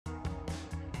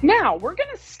Now, we're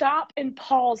going to stop and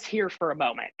pause here for a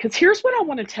moment because here's what I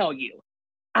want to tell you.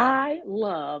 I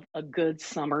love a good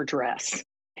summer dress.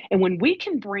 And when we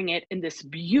can bring it in this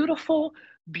beautiful,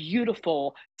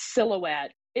 beautiful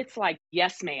silhouette, it's like,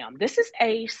 yes, ma'am. This is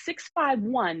a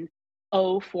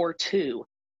 651042.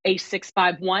 A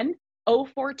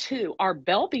 651042. Our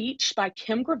Belle Beach by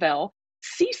Kim Gravel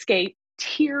Seascape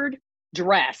tiered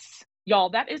dress. Y'all,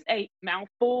 that is a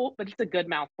mouthful, but it's a good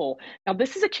mouthful. Now,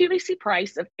 this is a QVC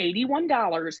price of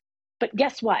 $81, but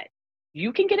guess what?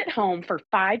 You can get it home for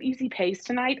 5 easy pays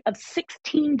tonight of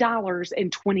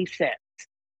 $16.20.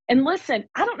 And listen,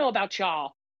 I don't know about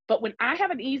y'all, but when I have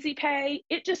an easy pay,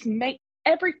 it just makes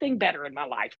everything better in my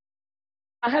life.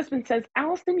 My husband says,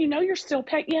 Allison, you know you're still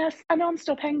paying. Yes, I know I'm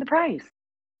still paying the price.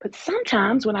 But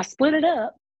sometimes when I split it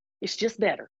up, it's just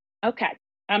better. Okay,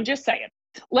 I'm just saying.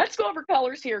 Let's go over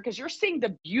colors here because you're seeing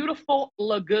the beautiful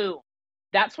lagoon.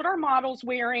 That's what our model's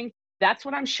wearing. That's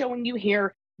what I'm showing you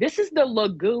here. This is the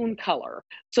lagoon color.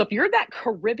 So if you're that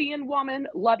Caribbean woman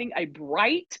loving a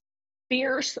bright,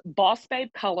 fierce, boss babe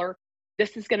color,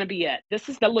 this is going to be it. This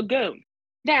is the lagoon.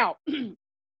 Now,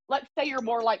 let's say you're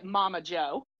more like Mama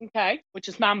Joe, okay, which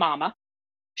is my mama.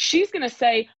 She's going to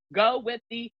say, go with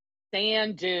the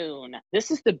sand dune.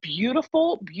 This is the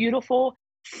beautiful, beautiful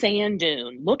sand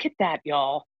dune. Look at that,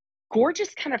 y'all.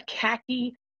 Gorgeous kind of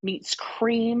khaki meets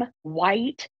cream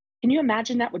white. Can you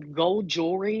imagine that with gold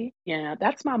jewelry? Yeah,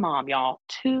 that's my mom, y'all,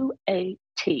 to a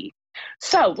T.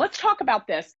 So let's talk about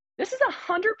this. This is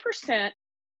 100%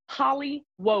 poly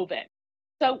woven.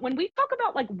 So when we talk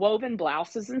about like woven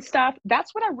blouses and stuff,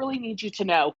 that's what I really need you to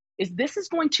know is this is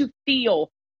going to feel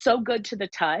so good to the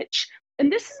touch.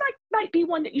 And this is like might be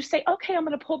one that you say, okay, I'm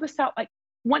going to pull this out like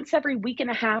once every week and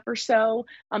a half or so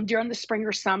during the spring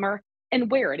or summer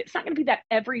and wear it. It's not going to be that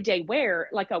everyday wear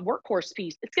like a workhorse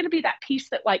piece. It's going to be that piece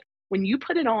that like when you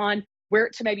put it on, wear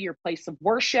it to maybe your place of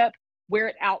worship, wear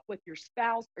it out with your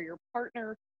spouse or your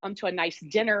partner to a nice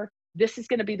dinner. This is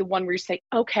going to be the one where you say,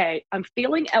 okay, I'm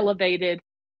feeling elevated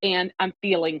and I'm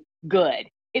feeling good.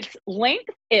 Its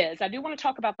length is, I do want to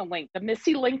talk about the length. The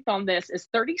Missy length on this is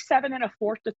 37 and a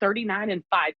fourth to 39 and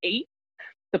 5/8.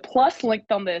 The plus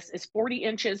length on this is 40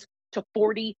 inches to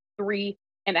 43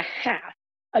 and a half.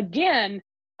 Again,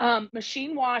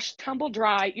 machine wash, tumble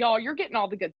dry. Y'all, you're getting all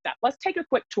the good stuff. Let's take a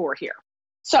quick tour here.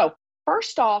 So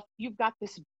first off, you've got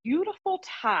this beautiful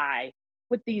tie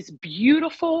with these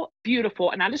beautiful,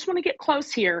 beautiful, and I just want to get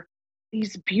close here,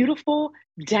 these beautiful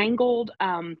dangled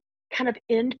kind of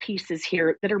end pieces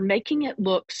here that are making it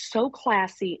look so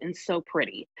classy and so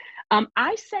pretty.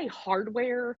 I say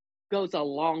hardware goes a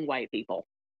long way, people.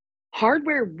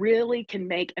 Hardware really can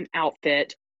make an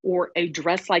outfit or a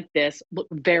dress like this look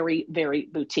very, very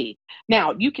boutique.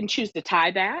 Now, you can choose to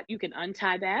tie that, you can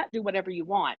untie that, do whatever you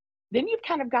want. Then you've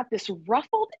kind of got this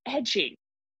ruffled edging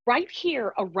right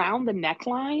here around the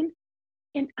neckline.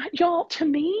 And y'all, to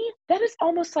me, that is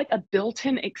almost like a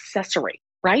built-in accessory,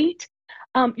 right?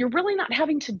 You're really not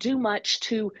having to do much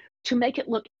to make it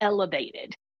look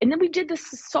elevated. And then we did this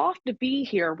soft V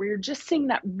here where you're just seeing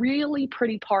that really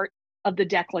pretty part of the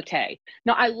décolleté.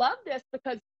 Now, I love this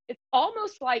because it's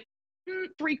almost like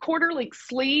 3/4 length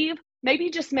sleeve,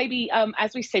 maybe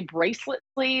as we say, bracelet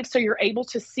sleeve. So you're able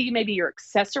to see maybe your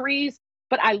accessories,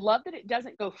 but I love that it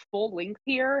doesn't go full length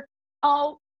here.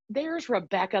 Oh, there's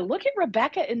Rebecca. Look at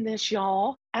Rebecca in this,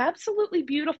 y'all. Absolutely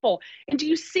beautiful. And do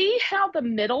you see how the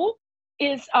middle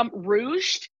is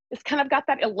ruched? It's kind of got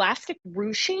that elastic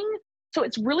ruching. So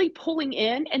it's really pulling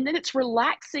in and then it's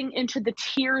relaxing into the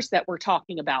tiers that we're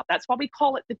talking about. That's why we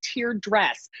call it the tiered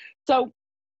dress. So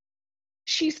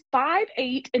she's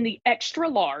 5'8" in the extra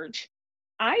large.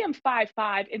 I am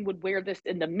 5'5" and would wear this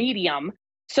in the medium.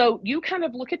 So you kind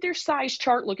of look at their size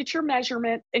chart, look at your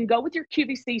measurement, and go with your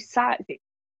QVC size.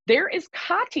 There is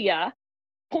Katya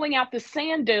pulling out the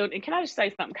sand dune. And can I just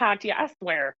say something, Katya? I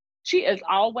swear, she is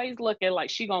always looking like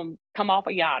she's going to come off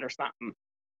a yacht or something.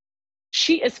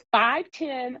 She is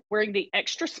 5'10", wearing the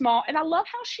extra small. And I love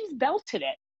how she's belted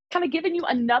it, kind of giving you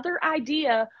another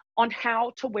idea on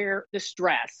how to wear this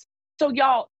dress. So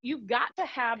y'all, you've got to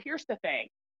have, here's the thing.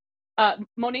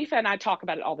 Monifa and I talk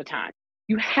about it all the time.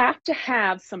 You have to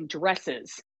have some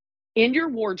dresses in your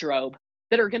wardrobe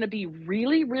that are going to be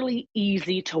really, really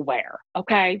easy to wear,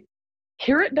 okay?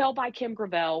 Here at Belle by Kim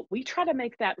Gravel, we try to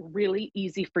make that really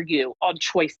easy for you on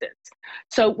choices.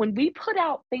 So when we put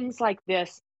out things like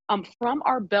this from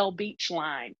our Belle Beach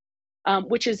line,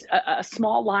 which is a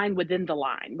small line within the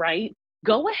line, right?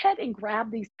 Go ahead and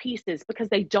grab these pieces because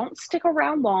they don't stick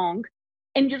around long.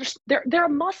 And they're a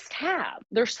must have.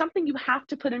 There's something you have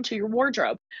to put into your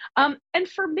wardrobe. And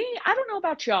for me, I don't know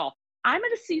about y'all. I'm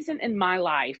at a season in my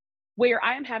life where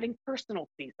I am having personal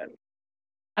seasons.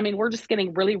 I mean, we're just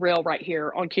getting really real right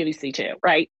here on QVC too,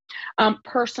 right?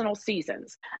 Personal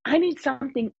seasons. I need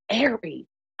something airy.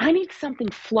 I need something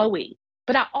flowy,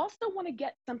 but I also want to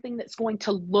get something that's going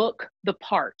to look the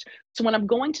part. So when I'm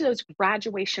going to those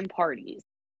graduation parties,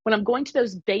 when I'm going to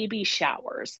those baby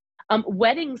showers,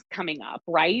 weddings coming up,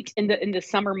 right? In the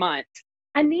summer months,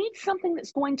 I need something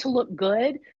that's going to look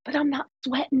good, but I'm not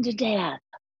sweating to death.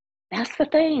 That's the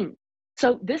thing.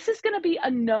 So this is going to be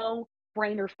a no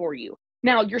brainer for you.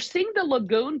 Now you're seeing the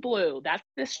lagoon blue. That's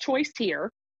this choice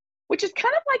here, which is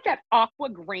kind of like that aqua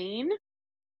green.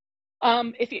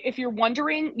 If you're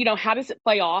wondering, how does it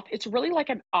play off? It's really like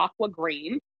an aqua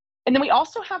green. And then we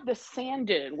also have the sand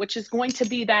dune, which is going to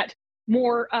be that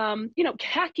more,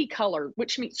 khaki color,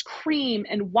 which meets cream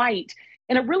and white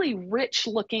and a really rich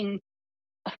looking.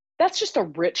 That's just a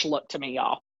rich look to me,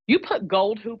 y'all. You put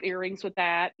gold hoop earrings with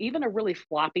that, even a really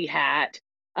floppy hat,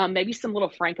 maybe some little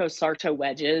Franco Sarto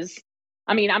wedges.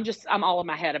 I mean, I'm all in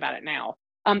my head about it now.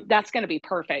 That's going to be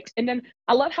perfect. And then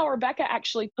I love how Rebecca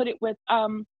actually put it with,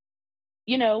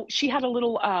 she had a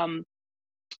little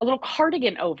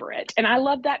cardigan over it. And I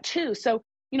love that too. So,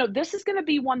 this is going to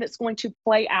be one that's going to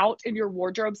play out in your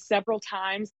wardrobe several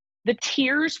times. The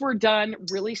tiers were done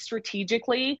really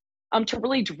strategically to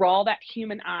really draw that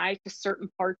human eye to certain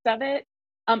parts of it,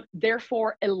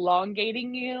 therefore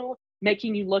elongating you,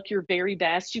 making you look your very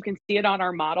best. You can see it on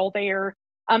our model there.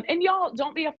 And y'all,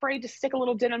 don't be afraid to stick a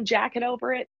little denim jacket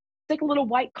over it, stick a little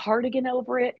white cardigan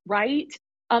over it, right?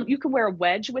 You can wear a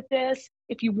wedge with this.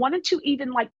 If you wanted to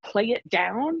even like play it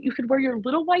down, you could wear your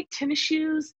little white tennis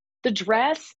shoes, the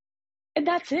dress, and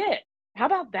that's it. How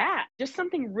about that? Just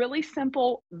something really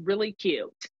simple, really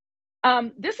cute.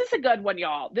 This is a good one,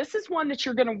 y'all. This is one that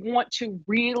you're going to want to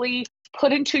really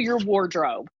put into your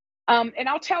wardrobe. And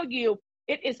I'll tell you,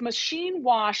 it is machine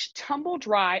wash, tumble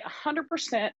dry,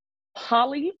 100%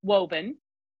 poly woven.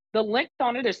 The length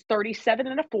on it is 37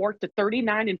 and a fourth to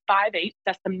 39 and 5/8.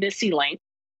 That's the Missy length.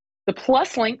 The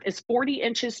plus length is 40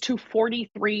 inches to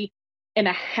 43 and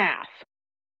a half.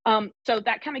 So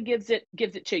that kind of gives it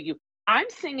to you. I'm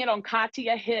seeing it on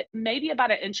Katia hit maybe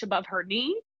about an inch above her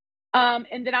knee.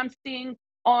 And then I'm seeing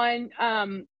on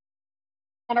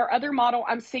our other model,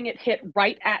 I'm seeing it hit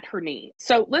right at her knee.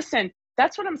 So listen,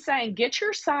 that's what I'm saying. Get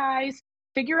your size,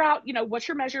 figure out, what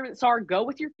your measurements are, go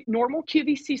with your normal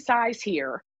QVC size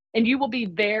here, and you will be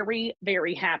very,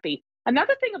 very happy.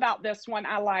 Another thing about this one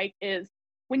I like is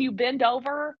when you bend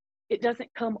over, it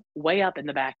doesn't come way up in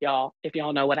the back, y'all, if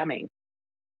y'all know what I mean.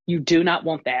 You do not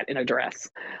want that in a dress.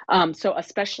 So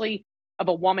especially of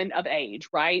a woman of age,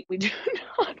 right? We do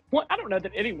not want, I don't know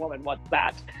that any woman wants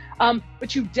that.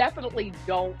 But you definitely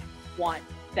don't want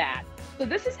that. So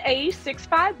this is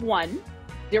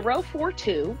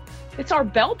A651042. It's our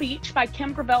Belle Beach by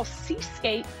Kim Gravel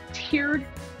Seascape tiered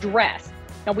dress.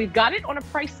 Now we've got it on a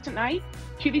price tonight,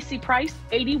 QVC price,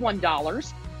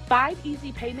 $81. 5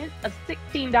 easy payments of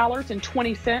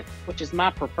 $16.20, which is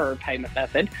my preferred payment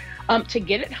method, to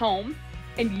get it home.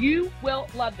 And you will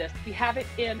love this. We have it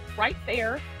in right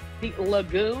there, the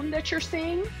lagoon that you're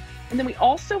seeing. And then we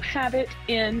also have it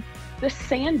in the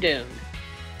sand dune.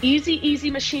 Easy, easy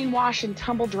machine wash and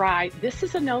tumble dry. This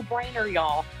is a no-brainer,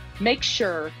 y'all. Make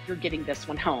sure you're getting this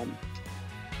one home.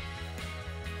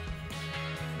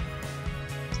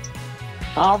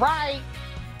 All right.